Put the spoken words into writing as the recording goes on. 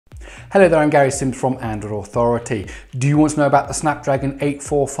Hello there, I'm Gary Sims from Android Authority. Do you want to know about the Snapdragon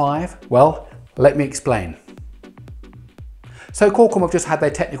 845? Well, let me explain. So Qualcomm have just had their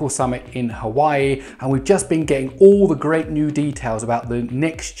technical summit in Hawaii, and we've just been getting all the great new details about the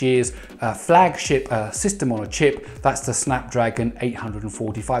next year's flagship system on a chip. That's the Snapdragon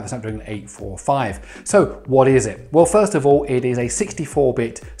 845, the Snapdragon 845. So what is it? Well, first of all, it is a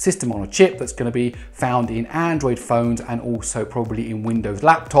 64-bit system on a chip that's going to be found in Android phones and also probably in Windows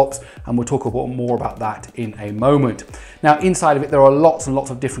laptops, and we'll talk a bit more about that in a moment. Now, inside of it, there are lots and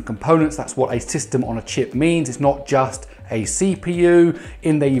lots of different components. That's what a system on a chip means. It's not just a CPU.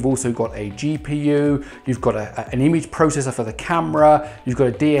 In there you've also got a GPU, you've got an image processor for the camera, you've got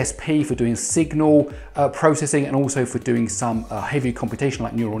a DSP for doing signal processing and also for doing some heavy computation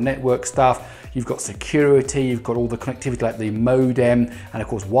like neural network stuff. You've got security, you've got all the connectivity like the modem and of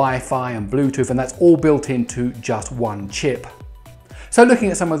course Wi-Fi and Bluetooth, and that's all built into just one chip. So looking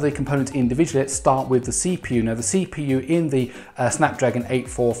at some of the components individually, let's start with the CPU. Now the CPU in the Snapdragon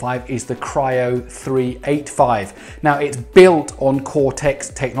 845 is the Cryo 385. Now it's built on Cortex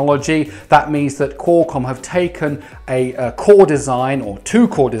technology. That means that Qualcomm have taken a core design or two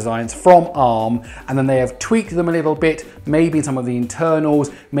core designs from ARM, and then they have tweaked them a little bit, maybe in some of the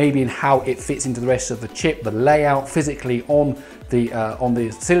internals, maybe in how it fits into the rest of the chip, the layout physically on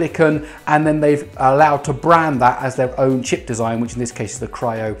the silicon, and then they've allowed to brand that as their own chip design, which in this case is the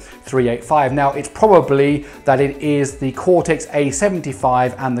Cryo 385. Now it's probably that it is the Cortex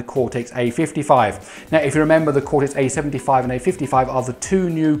A75 and the Cortex A55. Now if you remember, the Cortex A75 and A55 are the two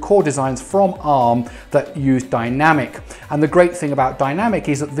new core designs from ARM that use dynamic. And the great thing about dynamic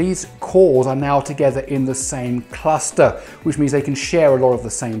is that these cores are now together in the same cluster, which means they can share a lot of the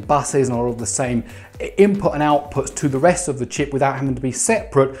same buses and a lot of the same input and outputs to the rest of the chip without having to be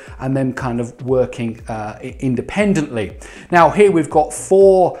separate and then kind of working independently. Now here we've got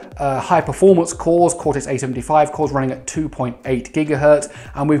four high performance cores, Cortex A75 cores running at 2.8 gigahertz,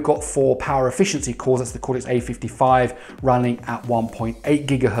 and we've got four power efficiency cores, that's the Cortex A55 running at 1.8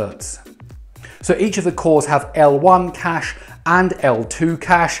 gigahertz. So each of the cores have L1 cache and L2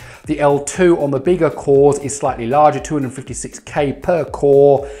 cache. The L2 on the bigger cores is slightly larger, 256K per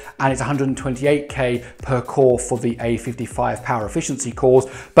core, and it's 128K per core for the A55 power efficiency cores.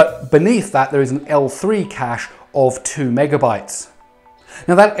 But beneath that, there is an L3 cache of 2 megabytes.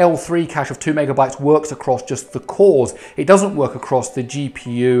 Now that L3 cache of 2 megabytes works across just the cores. It doesn't work across the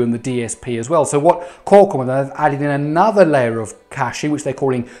GPU and the DSP as well. So what Qualcomm have added in another layer of caching, which they're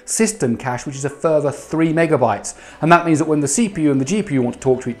calling system cache, which is a further 3 megabytes. And that means that when the CPU and the GPU want to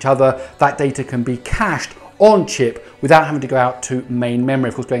talk to each other, that data can be cached on chip without having to go out to main memory.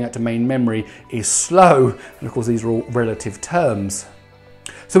 Of course, going out to main memory is slow, and of course these are all relative terms.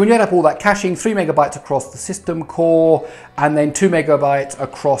 So when you add up all that caching, 3 megabytes across the system core, and then 2 megabytes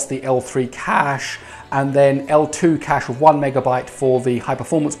across the L3 cache, and then L2 cache of 1 megabyte for the high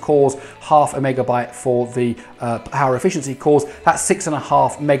performance cores, half a megabyte for the power efficiency cores, that's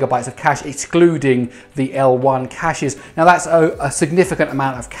 6.5 megabytes of cache, excluding the L1 caches. Now that's a significant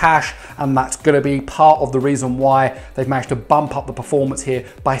amount of cache, and that's going to be part of the reason why they've managed to bump up the performance here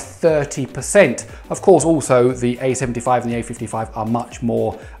by 30%. Of course, also the A75 and the A55 are much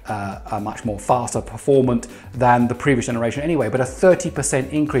more faster performant than the previous generation anyway, but a 30%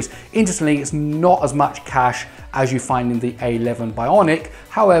 increase. Interestingly, it's not as much cache as you find in the A11 Bionic.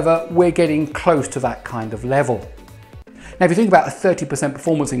 However, we're getting close to that kind of level. Now, if you think about a 30%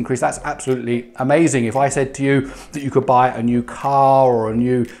 performance increase, that's absolutely amazing. If I said to you that you could buy a new car or a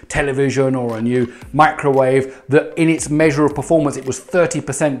new television or a new microwave, that in its measure of performance, it was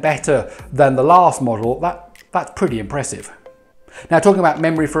 30% better than the last model, that's pretty impressive. Now, talking about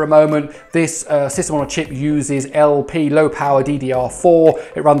memory for a moment, this system on a chip uses LP, low power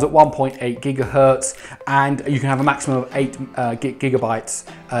DDR4. It runs at 1.8 gigahertz, and you can have a maximum of 8 gigabytes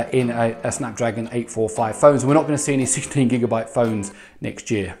in a Snapdragon 845 phone. So we're not going to see any 16 gigabyte phones next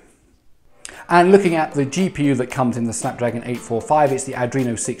year. And looking at the GPU that comes in the Snapdragon 845, it's the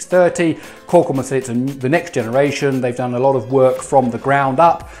Adreno 630. Qualcomm has said it's the next generation. They've done a lot of work from the ground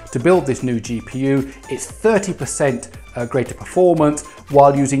up to build this new GPU. It's 30% greater performance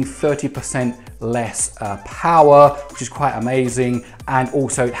while using 30% less power, which is quite amazing. And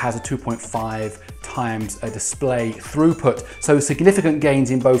also it has a 2.5 times a display throughput. So significant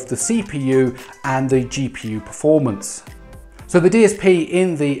gains in both the CPU and the GPU performance. So the DSP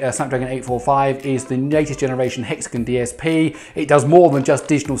in the Snapdragon 845 is the latest generation hexagon DSP. It does more than just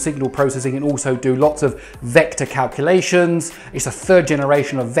digital signal processing, it also do lots of vector calculations. It's a third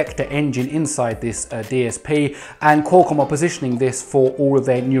generation of vector engine inside this DSP, and Qualcomm are positioning this for all of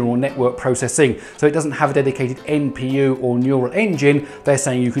their neural network processing. So it doesn't have a dedicated NPU or neural engine, they're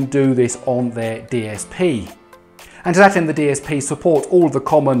saying you can do this on their DSP. And to that end, the DSP supports all of the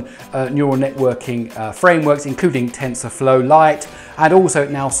common neural networking frameworks, including TensorFlow Lite, and also it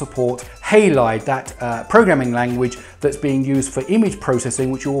now supports Halide, that programming language that's being used for image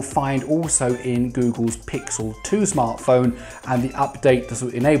processing, which you will find also in Google's Pixel 2 smartphone, and the update to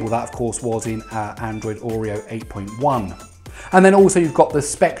enable that, of course, was in Android Oreo 8.1. And then also you've got the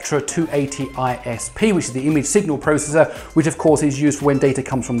Spectra 280 ISP, which is the image signal processor, which of course is used for when data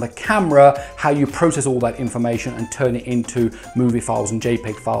comes from the camera, how you process all that information and turn it into movie files and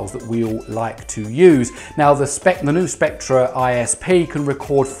JPEG files that we all like to use. Now the new Spectra ISP can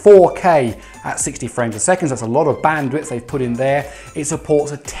record 4K at 60 frames a second, so that's a lot of bandwidth they've put in there. It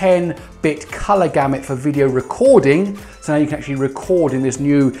supports a 10-bit color gamut for video recording, so now you can actually record in this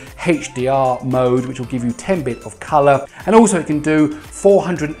new HDR mode, which will give you 10-bit of color. And also it can do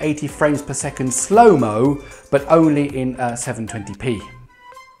 480 frames per second slow-mo, but only in 720p.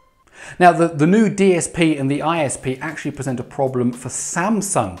 Now the new DSP and the ISP actually present a problem for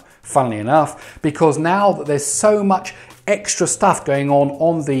Samsung, funnily enough, because now that there's so much extra stuff going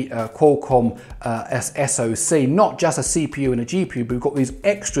on the Qualcomm SoC, not just a CPU and a GPU, but we've got these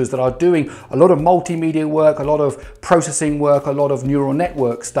extras that are doing a lot of multimedia work, a lot of processing work, a lot of neural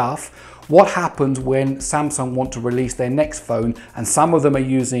network stuff. What happens when Samsung want to release their next phone, and some of them are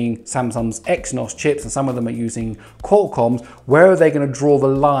using Samsung's Exynos chips and some of them are using Qualcomm's? Where are they going to draw the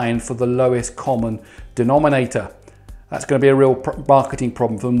line for the lowest common denominator? That's going to be a real marketing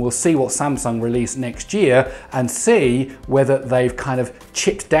problem for them. We'll see what Samsung release next year and see whether they've kind of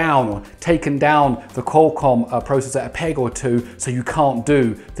chipped down or taken down the Qualcomm processor a peg or two, so you can't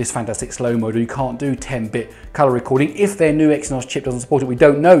do this fantastic slow mode, or you can't do 10-bit color recording. If their new Exynos chip doesn't support it, we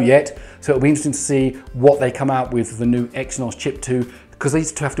don't know yet. So it'll be interesting to see what they come out with the new Exynos chip 2, because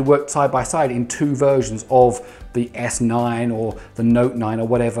these two have to work side by side in two versions of the S9 or the Note 9 or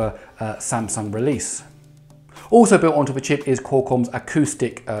whatever Samsung release. Also built onto the chip is Qualcomm's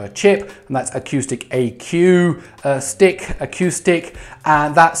acoustic chip, and that's acoustic AQ acoustic,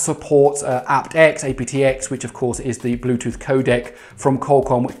 and that supports aptX, which of course is the Bluetooth codec from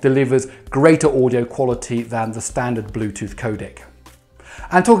Qualcomm, which delivers greater audio quality than the standard Bluetooth codec.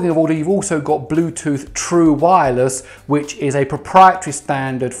 And talking of audio, you've also got Bluetooth True Wireless, which is a proprietary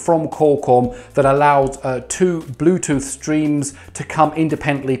standard from Qualcomm that allows two Bluetooth streams to come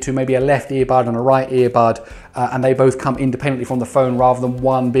independently to maybe a left earbud and a right earbud, and they both come independently from the phone rather than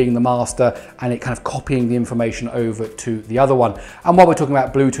one being the master and it kind of copying the information over to the other one. And while we're talking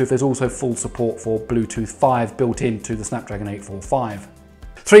about Bluetooth, there's also full support for Bluetooth 5 built into the Snapdragon 845.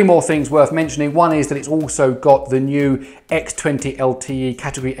 Three more things worth mentioning. One is that it's also got the new X20 LTE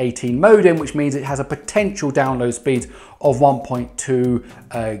Category 18 modem, which means it has a potential download speed of 1.2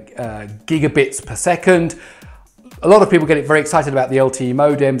 gigabits per second. A lot of people get very excited about the LTE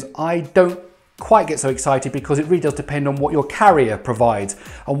modems. I don't quite get so excited because it really does depend on what your carrier provides.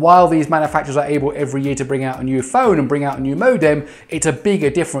 And while these manufacturers are able every year to bring out a new phone and bring out a new modem, it's a bigger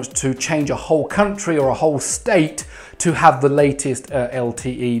difference to change a whole country or a whole state to have the latest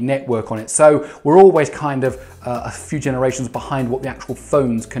LTE network on it. So we're always kind of a few generations behind what the actual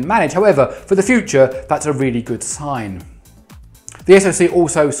phones can manage. However, for the future, that's a really good sign. The SoC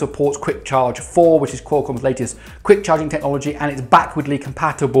also supports Quick Charge 4, which is Qualcomm's latest quick charging technology, and it's backwardly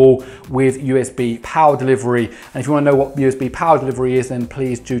compatible with USB power delivery. And if you want to know what USB power delivery is, then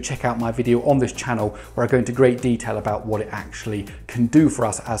please do check out my video on this channel where I go into great detail about what it actually can do for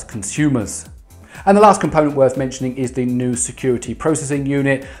us as consumers. And the last component worth mentioning is the new security processing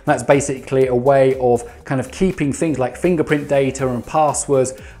unit. That's basically a way of kind of keeping things like fingerprint data and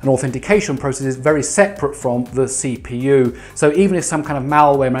passwords and authentication processes very separate from the CPU. So even if some kind of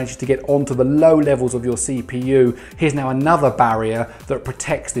malware manages to get onto the low levels of your CPU, here's now another barrier that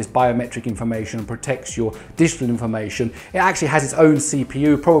protects this biometric information and protects your digital information. It actually has its own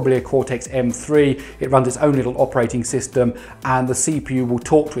CPU, probably a Cortex M3. It runs its own little operating system, and the CPU will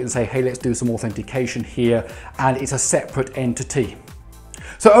talk to it and say, hey, let's do some authentication here, and it's a separate entity.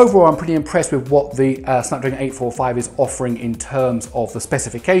 So overall, I'm pretty impressed with what the Snapdragon 845 is offering in terms of the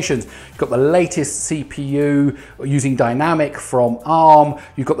specifications. You've got the latest CPU using dynamic from ARM,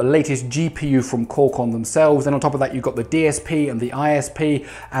 you've got the latest GPU from Qualcomm themselves, and on top of that you've got the DSP and the ISP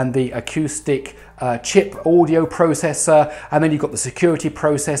and the acoustic chip audio processor, and then you've got the security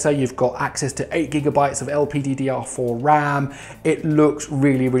processor, you've got access to 8 GB of LPDDR4 RAM. It looks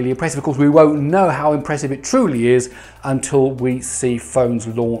really, really impressive. Of course, we won't know how impressive it truly is until we see phones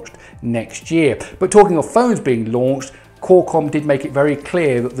launched next year. But talking of phones being launched, Qualcomm did make it very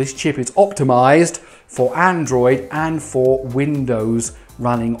clear that this chip is optimized for Android and for Windows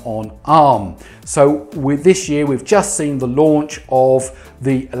running on ARM. So with this year, we've just seen the launch of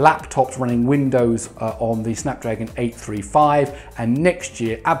the laptops running Windows on the Snapdragon 835, and next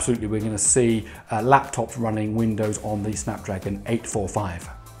year, absolutely, we're going to see laptops running Windows on the Snapdragon 845.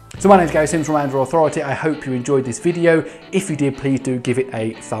 So my name is Gary Sims from Android Authority. I hope you enjoyed this video. If you did, please do give it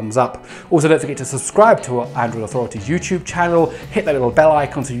a thumbs up. Also, don't forget to subscribe to our Android Authority's YouTube channel. Hit that little bell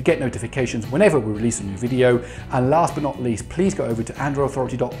icon so you get notifications whenever we release a new video. And last but not least, please go over to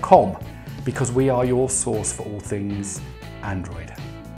androidauthority.com because we are your source for all things Android.